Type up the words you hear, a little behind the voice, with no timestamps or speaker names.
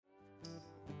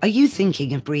Are you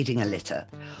thinking of breeding a litter?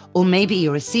 Or maybe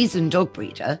you're a seasoned dog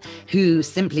breeder who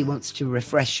simply wants to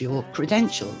refresh your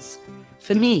credentials.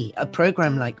 For me, a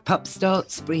program like Pup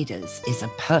Starts Breeders is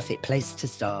a perfect place to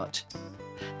start.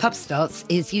 Pup Starts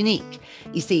is unique.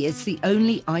 You see, it's the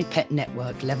only iPet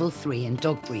network level 3 in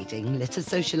dog breeding, litter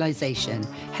socialization,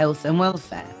 health and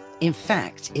welfare. In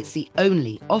fact, it's the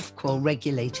only off-qual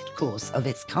regulated course of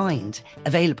its kind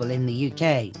available in the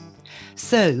UK.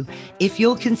 So, if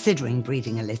you're considering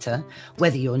breeding a litter,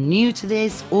 whether you're new to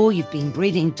this or you've been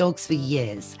breeding dogs for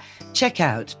years, check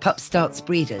out Pup Starts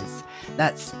Breeders.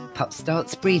 That's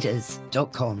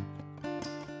pupstartsbreeders.com.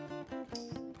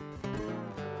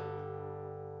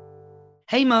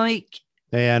 Hey, Mike.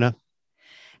 Hey, Anna.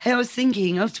 Hey, I was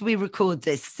thinking, after we record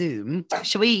this Zoom,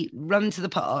 shall we run to the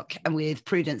park and with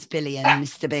Prudence, Billy and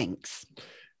Mr. Binks?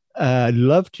 I'd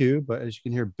love to, but as you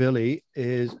can hear, Billy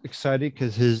is excited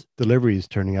because his delivery is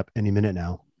turning up any minute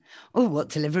now. Oh, what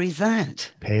delivery is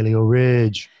that? Paleo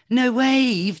Ridge. No way,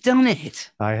 you've done it.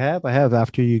 I have.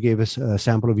 After you gave us a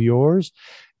sample of yours,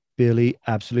 Billy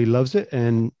absolutely loves it.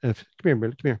 And come here,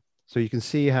 Billy, come here. So you can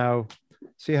see how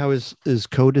his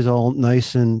coat is all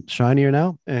nice and shinier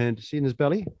now, and see in his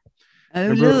belly. Oh,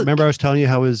 remember I was telling you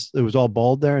how it was all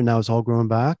bald there, and now it's all growing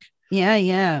back.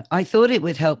 Yeah. I thought it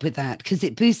would help with that because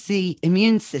it boosts the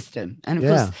immune system. And of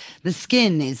course, the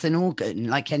skin is an organ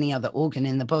like any other organ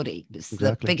in the body. It's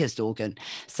the biggest organ.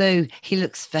 So he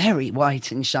looks very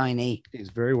white and shiny. He's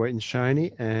very white and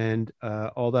shiny. And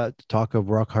all that talk of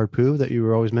rock hard poo that you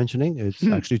were always mentioning is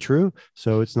actually true.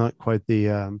 So it's not quite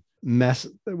the mess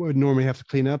that we would normally have to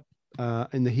clean up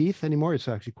in the heath anymore. It's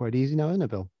actually quite easy now, isn't it,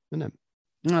 Bill? Isn't it?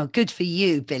 Oh, good for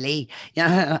you, Billy.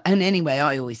 Yeah, and anyway,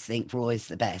 I always think Raw is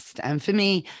the best. And for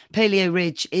me, Paleo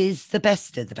Ridge is the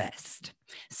best of the best.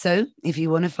 So if you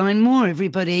want to find more,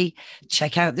 everybody,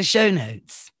 check out the show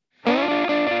notes.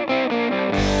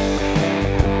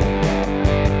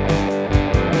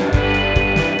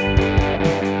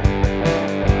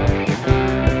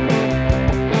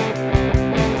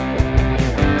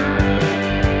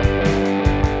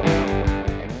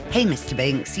 Hey, Mr.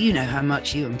 Binks, you know how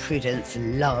much you and Prudence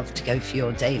love to go for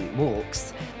your daily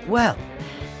walks. Well,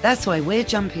 that's why we're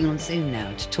jumping on Zoom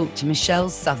now to talk to Michelle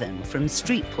Southern from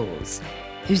Street Paws,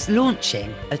 who's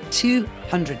launching a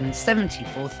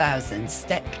 274,000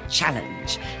 step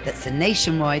challenge that's a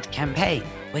nationwide campaign.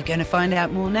 We're going to find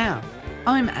out more now.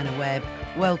 I'm Anna Webb.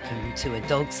 Welcome to A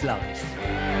Dog's Life.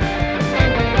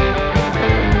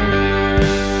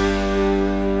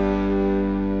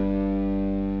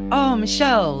 Oh,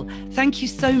 Michelle, thank you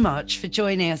so much for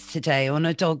joining us today on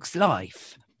A Dog's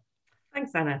Life.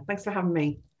 Thanks, Anna. Thanks for having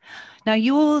me. Now,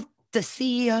 you're the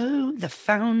CEO, the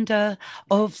founder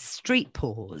of Street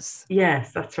Paws.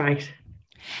 Yes, that's right.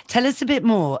 Tell us a bit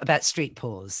more about Street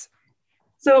Paws.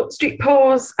 So Street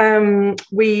Paws,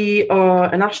 we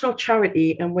are a national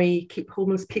charity and we keep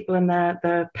homeless people and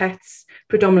their pets,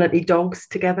 predominantly dogs,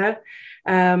 together.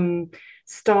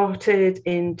 Started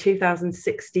in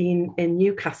 2016 in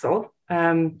Newcastle,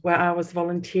 where I was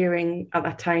volunteering at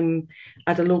that time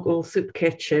at a local soup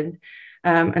kitchen,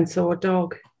 and saw a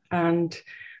dog and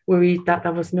worried that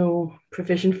there was no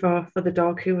provision for the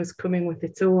dog who was coming with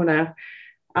its owner.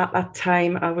 At that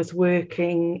time, I was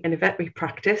working in a veterinary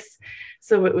practice,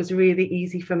 so it was really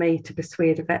easy for me to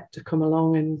persuade a vet to come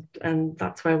along, and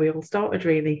that's where we all started,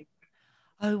 really.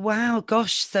 Oh, wow.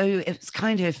 Gosh, so it was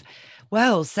kind of...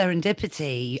 well,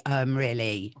 serendipity,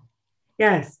 really.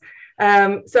 Yes.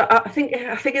 So I think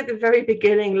at the very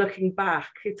beginning, looking back,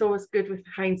 it's always good with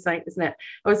hindsight, isn't it?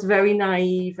 I was very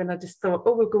naive and I just thought,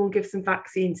 we'll go and give some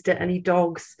vaccines to any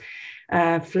dogs,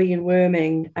 flea and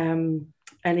worming,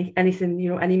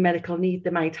 anything, any medical need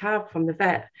they might have from the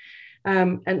vet.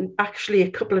 And actually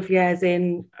a couple of years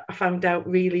in, I found out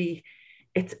really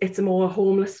it's a more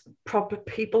homeless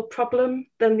people problem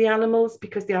than the animals,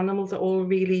 because the animals are all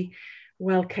really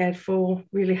well cared for,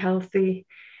 really healthy,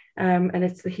 and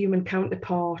it's the human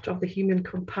counterpart or the human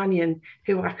companion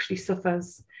who actually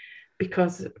suffers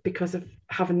because of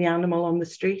having the animal on the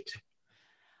street.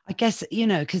 I guess,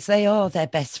 because they are their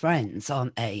best friends,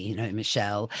 aren't they,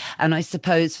 Michelle? And I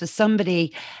suppose for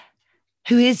somebody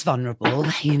who is vulnerable,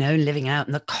 living out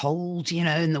in the cold,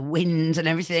 in the wind and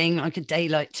everything, like a day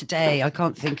like today, I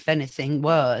can't think of anything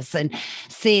worse. And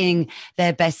seeing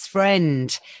their best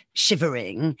friend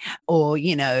shivering or,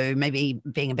 maybe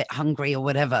being a bit hungry or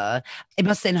whatever, it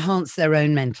must enhance their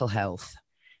own mental health.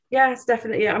 Yes,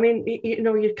 definitely. I mean,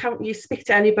 you speak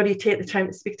to anybody, take the time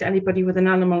to speak to anybody with an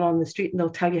animal on the street, and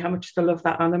they'll tell you how much they love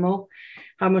that animal,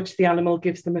 how much the animal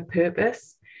gives them a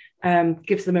purpose.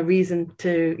 gives them a reason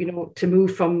to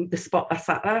move from the spot they're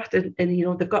sat at, and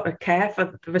they've got to care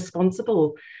for the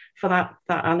responsible for that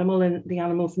animal and the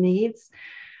animal's needs.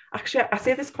 Actually, I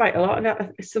say this quite a lot,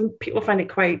 and some people find it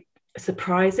quite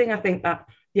surprising. I think that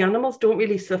the animals don't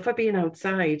really suffer being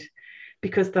outside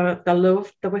because they're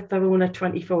loved, they're with their owner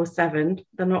 24/7.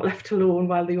 They're not left alone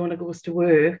while the owner goes to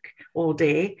work all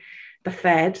day. They're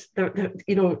fed. They're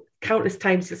countless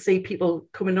times you'll see people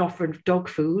coming offering dog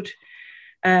food.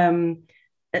 And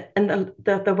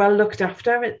they're well looked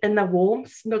after, and they're warm,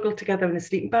 snuggled together in a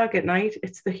sleeping bag at night.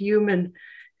 It's the human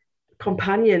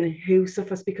companion who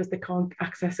suffers because they can't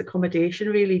access accommodation,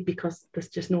 really, because there's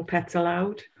just no pets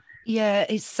allowed. Yeah,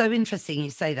 it's so interesting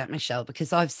you say that, Michelle,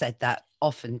 because I've said that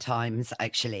oftentimes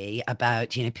actually about,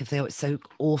 people feel it's so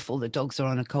awful the dogs are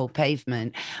on a cold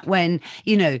pavement when,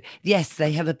 yes,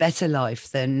 they have a better life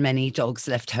than many dogs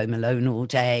left home alone all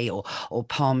day or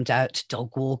palmed out to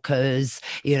dog walkers,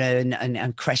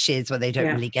 and creches where they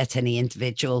don't really get any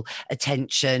individual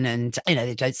attention, and,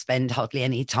 they don't spend hardly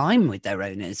any time with their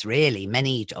owners, really,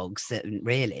 many dogs,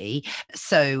 really.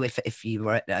 So if you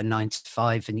were at a 9 to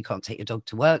 5 and you can't take your dog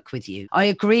to work with you, I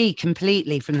agree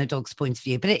completely from the dog's point of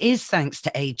view, but it is thanks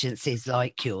to agencies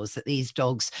like yours that these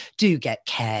dogs do get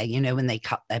care, when they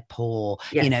cut their paw,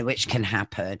 which can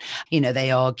happen.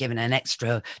 They are given an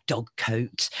extra dog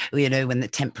coat, when the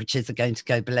temperatures are going to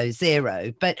go below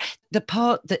zero. But the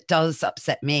part that does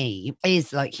upset me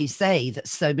is, like you say, that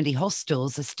so many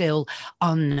hostels are still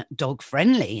un-dog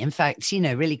friendly. In fact,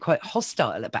 really quite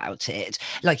hostile about it.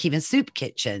 Like even soup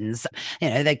kitchens,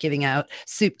 they're giving out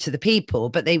soup to the people,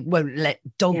 but they won't let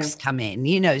dogs come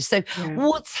in, So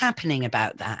what's happening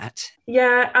about that?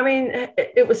 Yeah, I mean,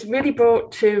 it was really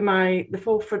brought to the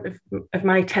forefront of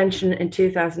my attention in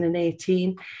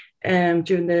 2018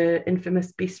 during the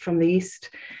infamous Beast from the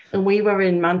East. And we were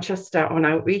in Manchester on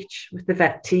outreach with the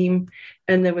vet team,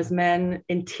 and there was men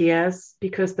in tears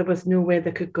because there was nowhere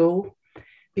they could go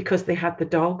because they had the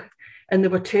dog. And they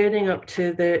were turning up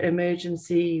to the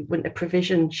emergency winter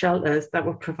provision shelters that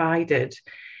were provided,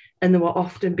 and they were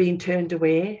often being turned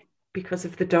away because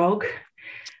of the dog.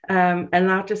 And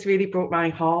that just really broke my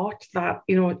heart that,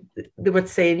 they would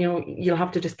say, you'll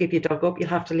have to just give your dog up. You'll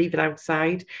have to leave it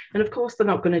outside. And of course, they're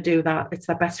not going to do that. It's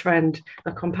their best friend,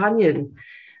 their companion.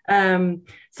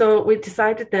 So we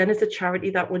decided then as a charity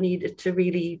that we needed to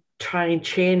really try and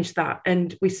change that.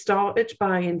 And we started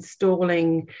by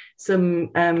installing some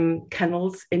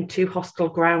kennels into hostel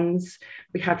grounds.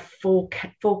 We had four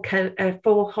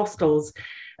hostels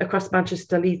across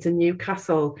Manchester, Leeds and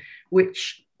Newcastle,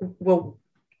 which were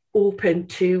open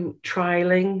to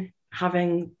trialing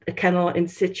having a kennel in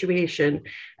situation,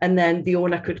 and then the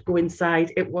owner could go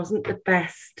inside. It wasn't the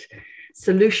best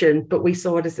solution, but we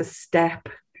saw it as a step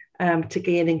to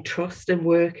gaining trust and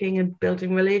working and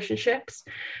building relationships.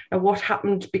 And what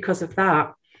happened because of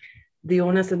that, the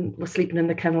owners were sleeping in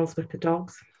the kennels with the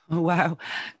dogs. Oh, wow.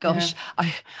 Gosh,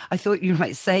 yeah. I thought you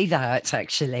might say that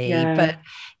actually, but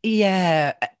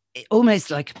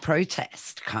almost like a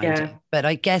protest kind of. But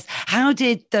I guess, how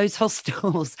did those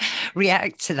hostels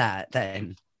react to that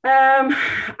then?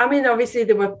 I mean, obviously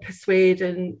they were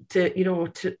persuading to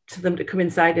them to come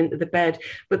inside into the bed,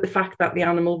 but the fact that the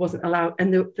animal wasn't allowed,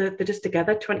 and they're just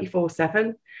together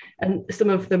 24/7, and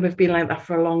some of them have been like that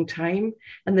for a long time,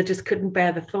 and they just couldn't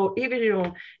bear the thought.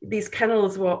 Even these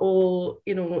kennels were all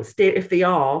state of the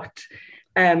art,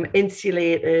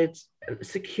 insulated,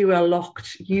 secure,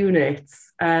 locked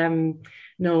units.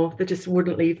 No, they just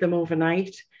wouldn't leave them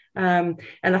overnight. And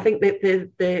I think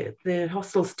that the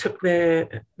hostels took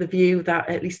the view that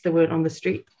at least they weren't on the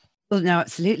street. Well, no,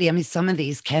 absolutely. I mean, some of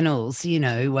these kennels,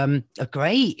 are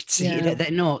great.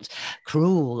 They're not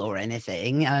cruel or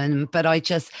anything. But I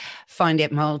just find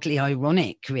it mildly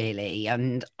ironic, really.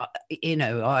 And,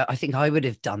 I think I would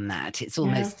have done that. It's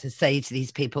almost to say to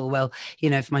these people, well,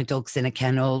 if my dog's in a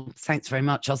kennel, thanks very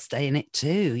much, I'll stay in it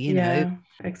too, Yeah,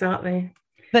 exactly.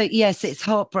 But yes, it's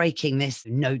heartbreaking, this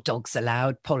no dogs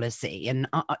allowed policy. And,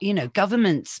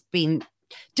 government's been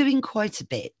doing quite a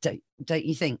bit, don't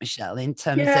you think, Michelle, in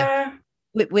terms of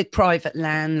with private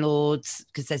landlords,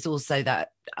 because there's also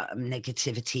that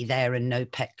negativity there and no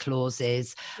pet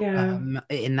clauses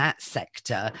in that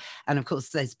sector. And of course,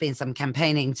 there's been some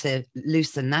campaigning to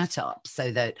loosen that up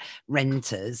so that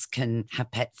renters can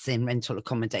have pets in rental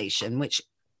accommodation, which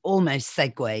almost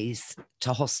segues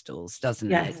to hostels,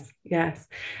 doesn't it? Yes.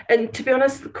 And to be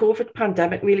honest, the COVID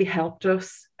pandemic really helped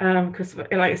us because,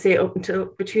 like I say, up until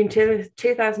between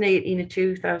 2018 and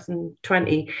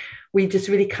 2020, we just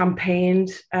really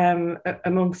campaigned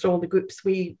amongst all the groups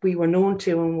we were known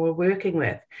to and were working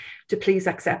with to please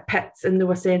accept pets. And they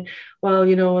were saying, well,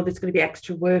 there's going to be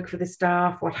extra work for the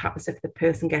staff. What happens if the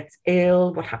person gets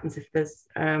ill? What happens if there's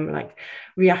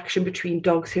reaction between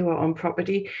dogs who are on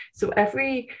property? So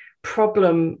every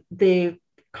problem they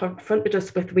confronted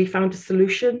us with, we found a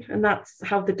solution. And that's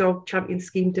how the Dog Champion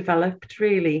scheme developed,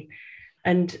 really.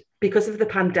 And because of the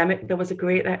pandemic, there was a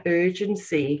greater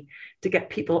urgency to get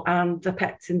people and the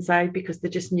pets inside, because they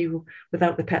just knew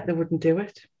without the pet, they wouldn't do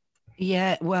it.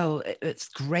 Yeah, well, it's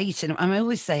great. And I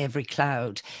always say every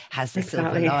cloud has a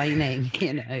silver lining,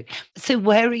 So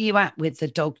where are you at with the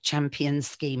Dog Champion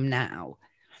scheme now?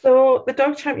 So the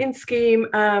Dog Champion scheme,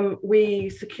 we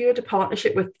secured a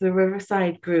partnership with the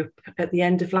Riverside Group at the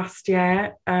end of last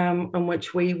year, on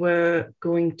which we were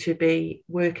going to be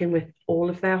working with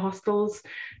all of their hostels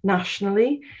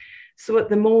nationally. So at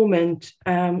the moment,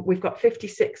 we've got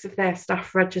 56 of their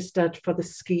staff registered for the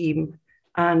scheme,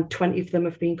 and 20 of them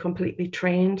have been completely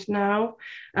trained now.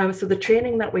 So the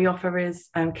training that we offer is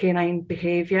canine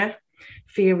behaviour,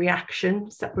 fear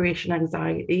reaction, separation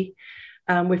anxiety.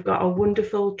 We've got a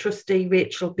wonderful trustee,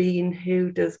 Rachel Bean,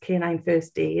 who does canine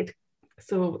first aid.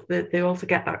 So they also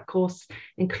get that course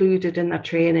included in their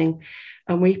training.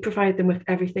 And we provide them with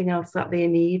everything else that they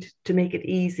need to make it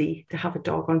easy to have a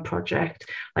dog on project,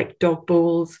 like dog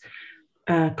bowls,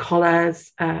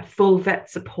 collars, full vet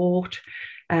support,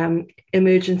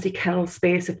 emergency kennel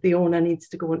space if the owner needs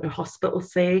to go into hospital,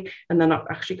 say, and they're not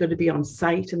actually going to be on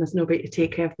site and there's nobody to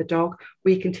take care of the dog.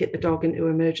 We can take the dog into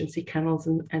emergency kennels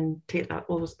and take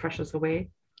all those pressures away.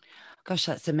 Gosh,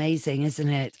 that's amazing, isn't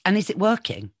it? And is it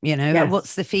working? Yes.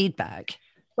 What's the feedback?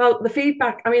 Well, the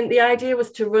feedback, the idea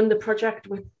was to run the project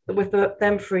with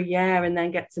them for a year and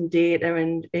then get some data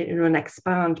and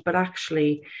expand. But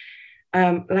actually,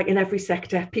 like in every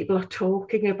sector, people are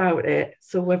talking about it.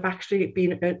 So we've actually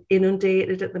been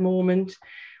inundated at the moment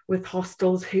with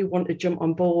hostels who want to jump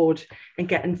on board and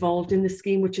get involved in the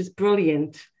scheme, which is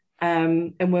brilliant.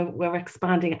 And we're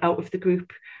expanding out of the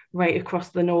group right across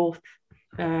the north,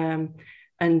 and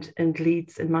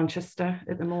Leeds and Manchester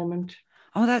at the moment.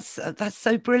 Oh, that's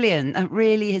so brilliant. That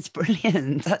really is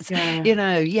brilliant. That's,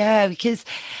 because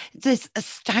there's a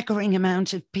staggering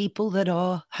amount of people that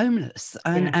are homeless.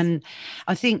 And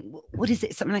I think, what is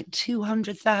it, something like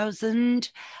 200,000?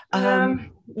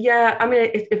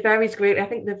 It varies greatly. I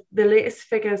think the latest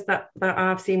figures that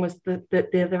I've seen was that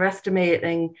they're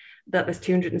estimating that there's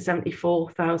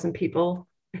 274,000 people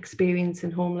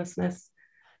experiencing homelessness.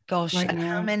 Gosh, right, and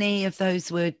now, how many of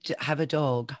those would have a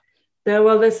dog?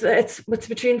 It's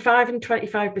between 5 and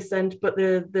 25%, but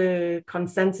the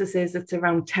consensus is it's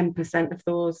around 10% of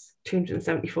those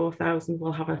 274,000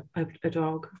 will have a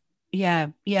dog. Yeah,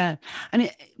 and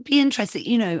it'd be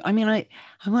interesting. I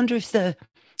wonder if I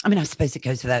suppose it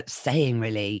goes without saying,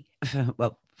 really.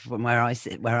 Well, from where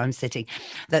I'm sitting,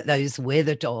 that those with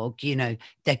a dog,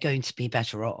 they're going to be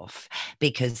better off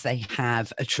because they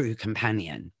have a true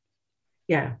companion.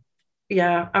 Yeah.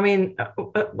 Yeah,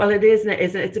 well, it is and it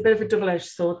isn't. It's a bit of a double-edged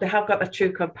sword. They have got a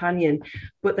true companion,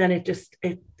 but then it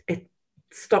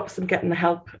stops them getting the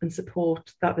help and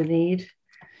support that they need.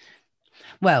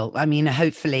 Well,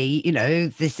 hopefully,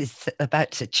 this is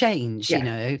about to change,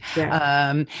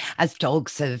 as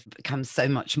dogs have become so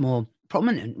much more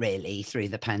prominent, really, through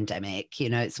the pandemic.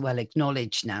 It's well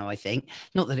acknowledged now, I think.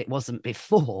 Not that it wasn't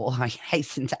before, I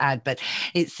hasten to add, but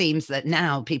it seems that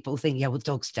now people think, yeah, well,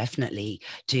 dogs definitely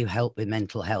do help with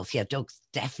mental health. Yeah, dogs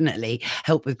definitely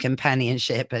help with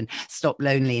companionship and stop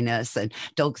loneliness, and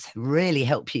dogs really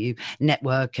help you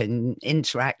network and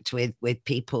interact with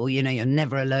people. You're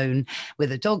never alone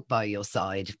with a dog by your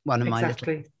side, one of my little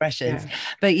expressions. Yeah.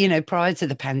 But prior to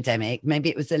the pandemic, maybe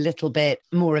it was a little bit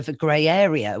more of a grey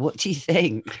area. What do you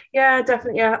think? Yeah,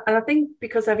 definitely. Yeah, and I think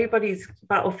because everybody's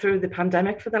battled through the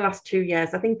pandemic for the last 2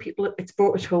 years, I think it's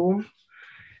brought it home.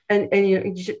 And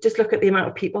you just look at the amount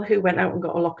of people who went out and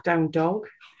got a lockdown dog.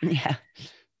 Yeah.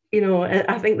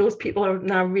 I think those people are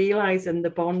now realizing the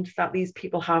bond that these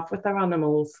people have with their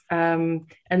animals, and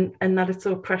that it's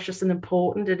so precious and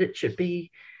important that it should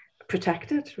be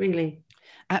protected, really.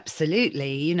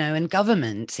 Absolutely, and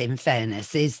government, in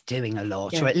fairness, is doing a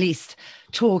lot, or at least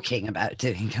talking about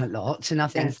doing a lot.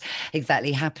 Nothing's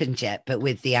exactly happened yet, but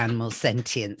with the animal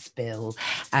sentience bill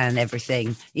and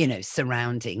everything,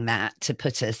 surrounding that, to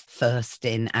put us first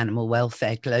in animal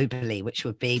welfare globally, which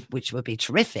would be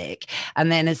terrific.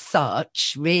 And then as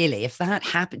such, really, if that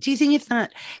happens, do you think if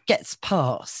that gets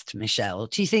passed, Michelle,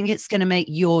 do you think it's going to make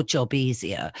your job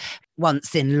easier?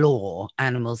 Once in law,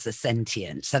 animals are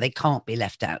sentient, so they can't be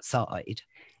left outside.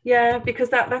 Yeah, because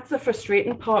that's the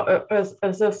frustrating part of,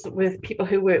 as us with people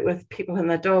who work with people and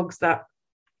their dogs, that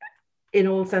in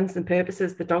all sense and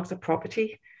purposes, the dogs are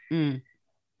property. Mm.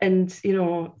 And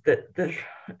the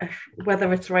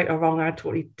whether it's right or wrong, I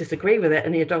totally disagree with it.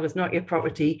 And your dog is not your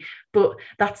property, but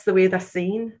that's the way they're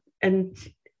seen, and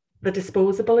they're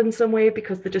disposable in some way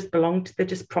because they're just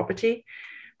property.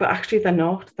 But actually, they're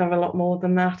not. They're a lot more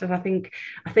than that. And I think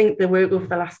the work over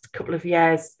the last couple of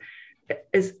years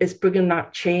is bringing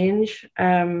that change.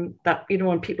 That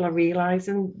and people are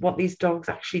realizing what these dogs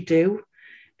actually do,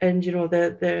 and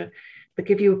they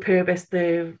give you a purpose.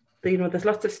 There's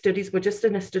lots of studies. We're just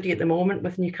in a study at the moment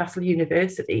with Newcastle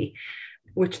University,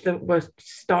 which we're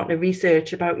starting to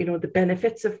research about, the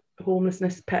benefits of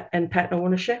homelessness and pet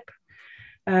ownership,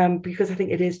 because I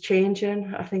think it is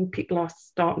changing. I think people are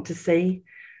starting to see,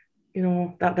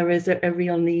 that there is a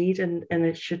real need and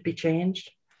it should be changed.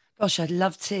 Gosh, I'd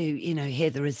love to, hear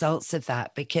the results of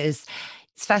that, because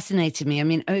it's fascinated me. I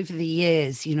mean, over the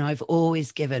years, I've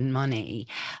always given money,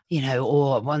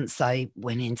 or once I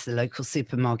went into the local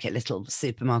little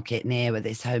supermarket near where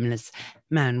this homeless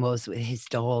man was with his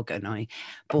dog, and I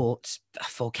bought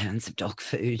 4 cans of dog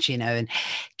food, and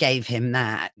gave him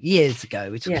that years ago.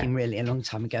 We're talking really a long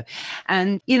time ago.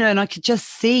 And, and I could just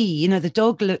see, the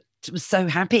dog was so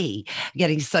happy,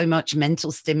 getting so much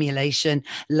mental stimulation,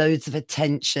 loads of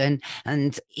attention.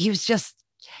 And he was just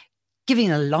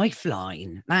giving a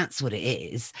lifeline, that's what it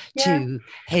is, to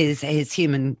his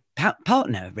human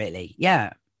partner, really.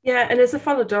 Yeah. Yeah, and as a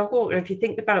fellow dog walker, if you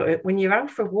think about it, when you're out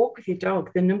for a walk with your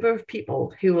dog, the number of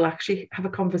people who will actually have a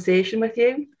conversation with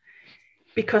you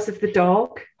because of the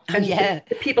dog, and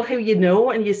the people who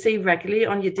and you see regularly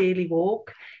on your daily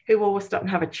walk, who always stop and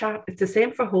have a chat. It's the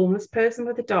same for a homeless person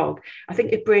with a dog. I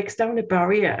think it breaks down a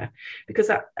barrier, because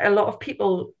a lot of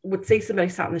people would see somebody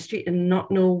sat on the street and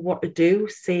not know what to do,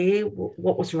 say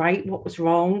what was right, what was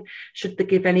wrong. Should they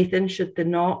give anything? Should they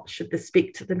not? Should they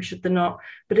speak to them? Should they not?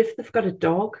 But if they've got a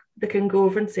dog, they can go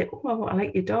over and say, oh, well, I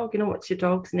like your dog. What's your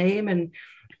dog's name? And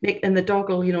the dog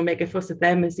will, make a fuss of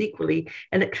them as equally.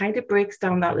 And it kind of breaks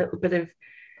down that little bit of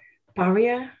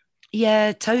barrier.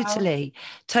 Yeah, totally.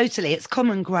 It's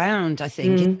common ground, I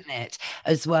think, isn't it,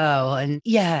 as well? And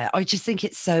I just think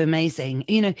it's so amazing.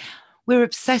 We're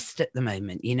obsessed at the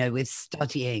moment, with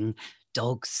studying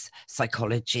dogs'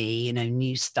 psychology.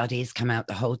 New studies come out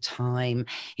the whole time,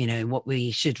 what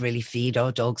we should really feed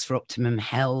our dogs for optimum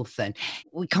health. And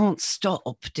we can't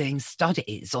stop doing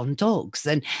studies on dogs.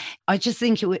 And I just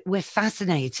think we're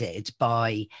fascinated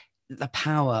by the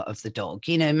power of the dog.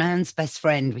 Man's best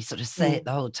friend, we sort of say it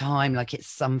the whole time like it's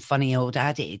some funny old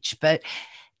adage, but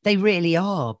they really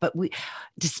are. But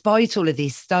despite all of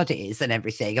these studies and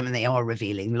everything, I mean, they are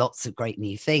revealing lots of great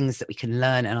new things that we can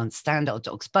learn and understand our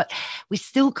dogs, but we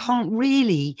still can't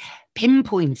really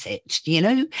pinpoint it,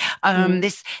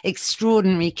 this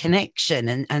extraordinary connection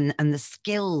and the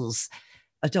skills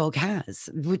a dog has.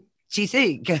 Do you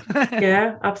think?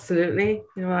 Yeah, absolutely.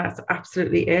 That's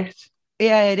absolutely it.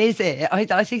 Yeah, it is it.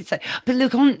 I think so. But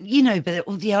look, but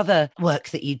all the other work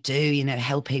that you do,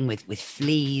 helping with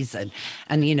fleas and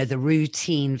the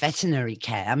routine veterinary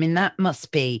care. I mean, that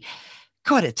must be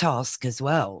quite a task as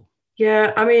well.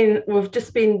 Yeah, I mean, we've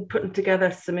just been putting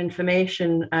together some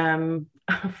information from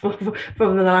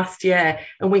the last year,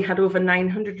 and we had over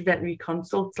 900 veterinary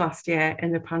consults last year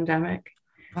in the pandemic.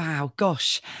 Wow,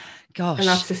 gosh. And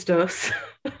that's just us.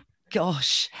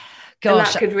 Gosh. And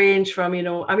that could range from,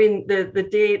 the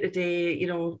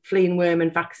day-to-day, flea and worm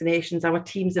and vaccinations. Our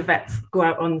teams of vets go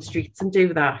out on the streets and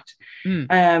do that.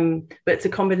 But it's a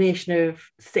combination of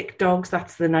sick dogs,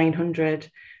 that's the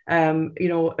 900,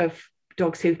 of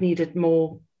dogs who've needed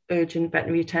more urgent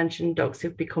veterinary attention, dogs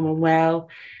who've become unwell,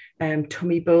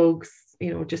 tummy bugs,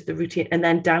 just the routine, and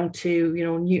then down to,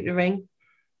 neutering.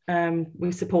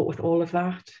 We support with all of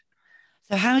that.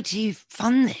 So how do you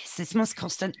fund this? This must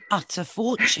cost an utter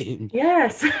fortune.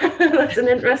 Yes, that's an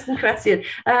interesting question.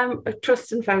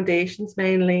 Trusts and foundations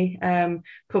mainly,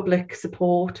 public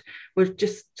support. We're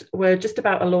just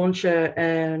about to launch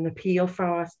an appeal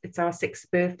for it's our 6th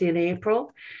birthday in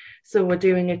April. So we're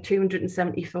doing a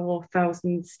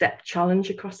 274,000 step challenge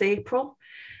across April.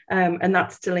 And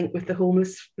that's to link with the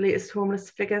latest homeless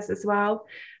figures as well.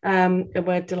 And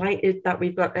we're delighted that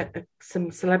we've got some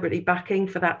celebrity backing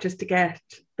for that, just to get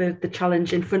the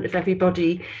challenge in front of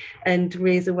everybody and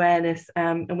raise awareness.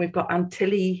 And we've got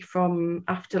Antilli from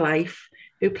Afterlife,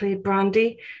 who played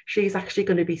Brandy. She's actually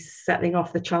going to be setting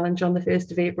off the challenge on the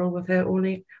 1st of April with her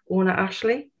owner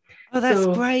Ashley. Oh, that's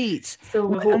great. So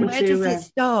we're hoping where does it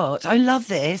start? I love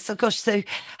this. Oh, gosh. So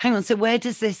hang on. So where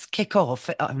does this kick off?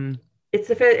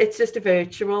 It's just a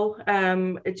virtual.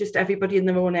 It's just everybody in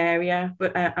their own area.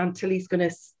 But until he's going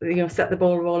to, set the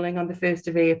ball rolling on the 1st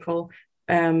of April,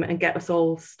 and get us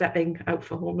all stepping out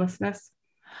for homelessness.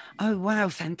 Oh, wow.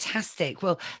 Fantastic.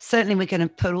 Well, certainly we're going to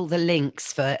put all the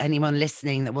links for anyone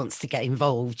listening that wants to get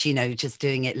involved, just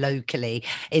doing it locally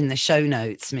in the show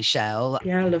notes, Michelle.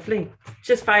 Yeah, lovely.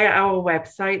 Just via our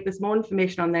website. There's more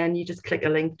information on there and you just click a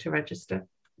link to register.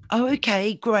 Oh,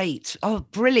 okay, great. Oh,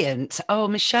 brilliant. Oh,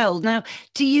 Michelle, now,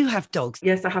 do you have dogs?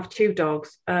 Yes, I have 2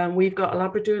 dogs. We've got a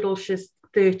Labradoodle. She's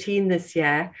 13 this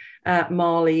year,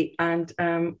 Marley, and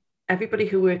everybody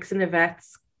who works in the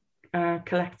vets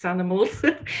collects animals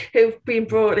who've been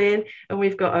brought in. And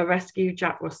we've got a rescue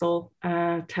Jack Russell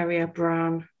Terrier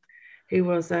Bran, who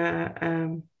was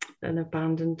an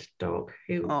abandoned dog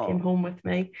who came home with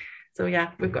me. So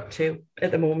yeah, we've got 2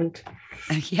 at the moment.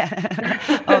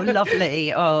 Yeah. Oh,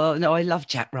 lovely. Oh no, I love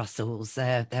Jack Russells.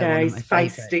 They're one of my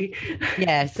feisty.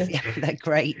 Yes, yeah, they're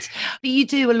great. But you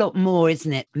do a lot more,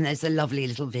 isn't it? And there's a lovely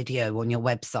little video on your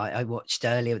website I watched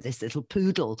earlier with this little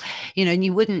poodle. And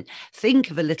you wouldn't think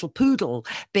of a little poodle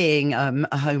being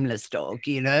a homeless dog.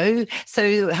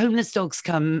 So homeless dogs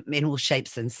come in all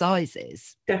shapes and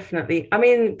sizes. Definitely. I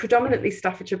mean, predominantly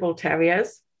Staffordshire Bull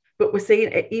Terriers. But we're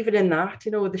seeing it even in that,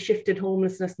 the shift in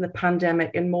homelessness and the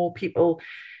pandemic and more people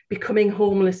becoming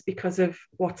homeless because of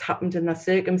what's happened in their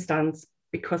circumstance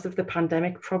because of the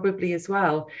pandemic, probably as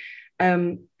well.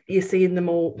 You're seeing the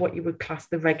more what you would class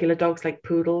the regular dogs like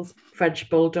poodles,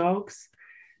 French bulldogs,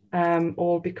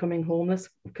 all becoming homeless,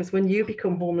 because when you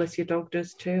become homeless, your dog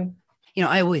does too.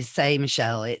 I always say,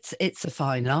 Michelle, it's a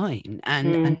fine line,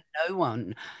 and no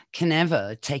one can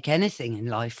ever take anything in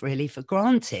life really for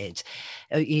granted.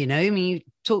 I mean,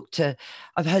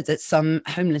 I've heard that some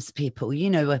homeless people,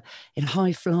 are in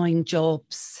high-flying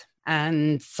jobs,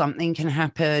 and something can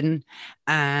happen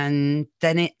and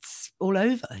then it's all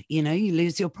over, you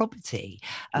lose your property.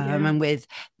 And with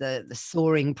the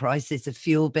soaring prices of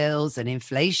fuel bills and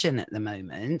inflation at the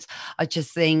moment, I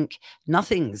just think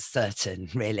nothing's certain,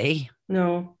 really.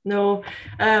 No.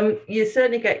 You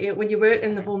certainly get, when you work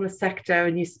in the homeless sector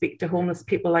and you speak to homeless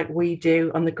people like we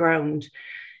do on the ground,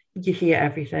 you hear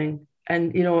everything.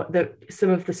 And,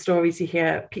 some of the stories you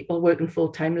hear, people working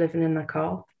full-time, living in their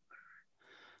car.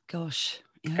 Gosh.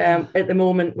 Yeah. At the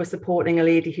moment, we're supporting a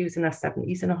lady who's in her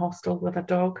 70s in a hostel with a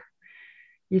dog.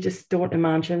 You just don't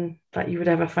imagine that you would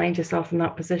ever find yourself in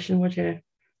that position, would you?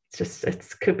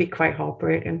 It could be quite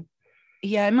heartbreaking.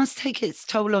 Yeah, it must take its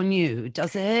toll on you,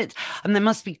 does it? And there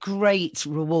must be great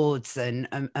rewards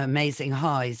and amazing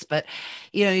highs, but,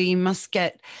 you must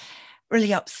get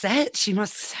really upset. You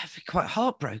must be quite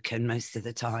heartbroken most of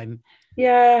the time.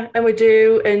 Yeah, and we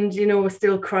do. And, we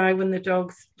still cry when the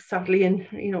dogs sadly and,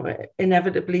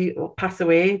 inevitably pass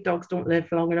away. Dogs don't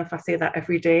live long enough. I say that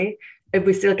every day. And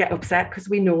we still get upset because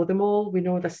we know them all. We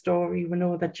know their story. We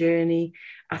know their journey.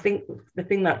 I think the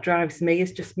thing that drives me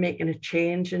is just making a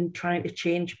change and trying to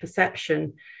change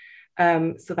perception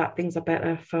so that things are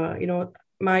better for,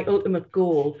 my ultimate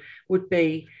goal would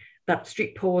be that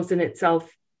Street Paws in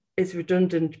itself is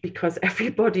redundant, because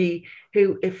everybody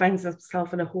who finds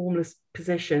themselves in a homeless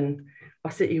position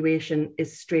or situation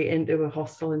is straight into a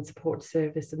hostel and support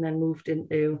service and then moved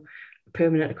into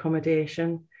permanent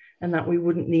accommodation, and that we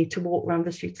wouldn't need to walk around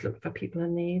the streets looking for people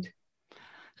in need.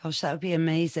 Gosh, that would be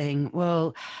amazing.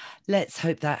 Well, let's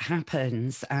hope that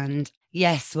happens. And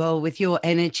yes, well, with your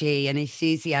energy and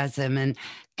enthusiasm and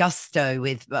gusto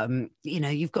with,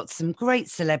 you've got some great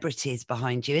celebrities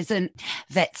behind you. Isn't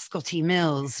vet Scotty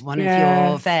Mills one of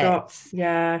your vets?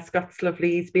 Scott's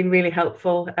lovely. He's been really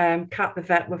helpful. Kat the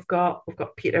vet we've got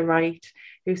Peter Wright,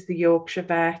 who's the Yorkshire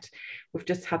vet. We've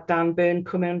just had Dan Byrne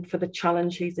come in for the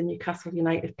challenge. He's a Newcastle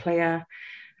United player.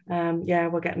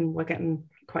 We're getting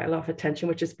quite a lot of attention,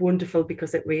 which is wonderful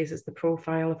because it raises the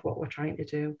profile of what we're trying to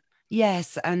do.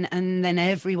 Yes, and then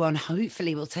everyone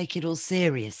hopefully will take it all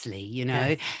seriously,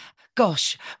 Yes.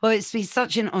 Gosh, well, it's been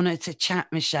such an honour to chat,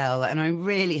 Michelle, and I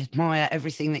really admire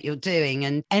everything that you're doing,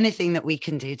 and anything that we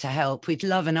can do to help. We'd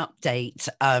love an update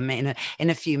in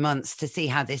a few months to see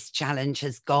how this challenge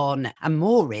has gone, and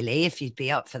more really, if you'd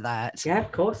be up for that. Yeah,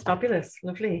 of course. Fabulous.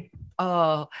 Lovely.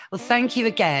 Oh, well, thank you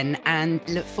again, and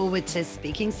look forward to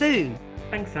speaking soon.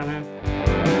 Thanks, Anna.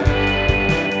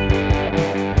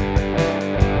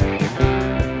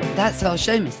 That's our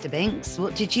show, Mr. Binks.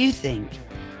 What did you think?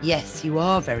 Yes, you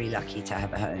are very lucky to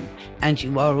have a home, and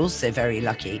you are also very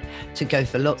lucky to go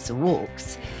for lots of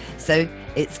walks. So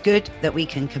it's good that we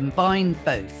can combine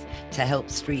both to help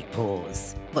Street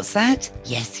Paws. What's that?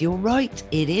 Yes, you're right.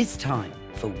 It is time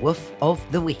for Woof of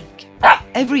the Week.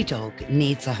 Every dog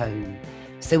needs a home,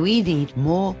 So we need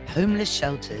more homeless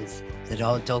shelters that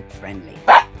are dog friendly.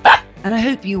 And I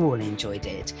hope you all enjoyed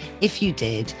it. If you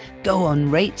did, go on,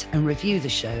 rate and review the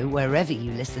show wherever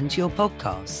you listen to your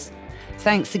podcasts.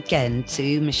 Thanks again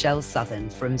to Michelle Southern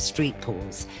from Street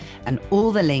Paws, and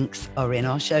all the links are in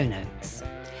our show notes.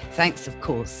 Thanks, of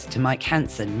course, to Mike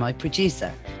Hansen, my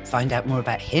producer. Find out more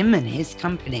about him and his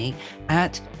company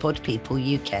at Pod People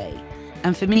UK.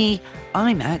 And for me,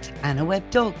 I'm at Anna Webb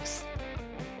Dogs.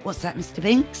 What's that, Mr.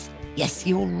 Binks? Yes,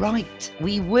 you're right.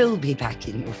 We will be back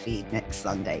in your feed next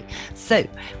Sunday. So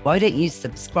why don't you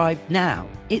subscribe now?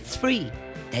 It's free.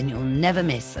 Then you'll never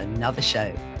miss another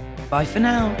show. Bye for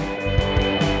now.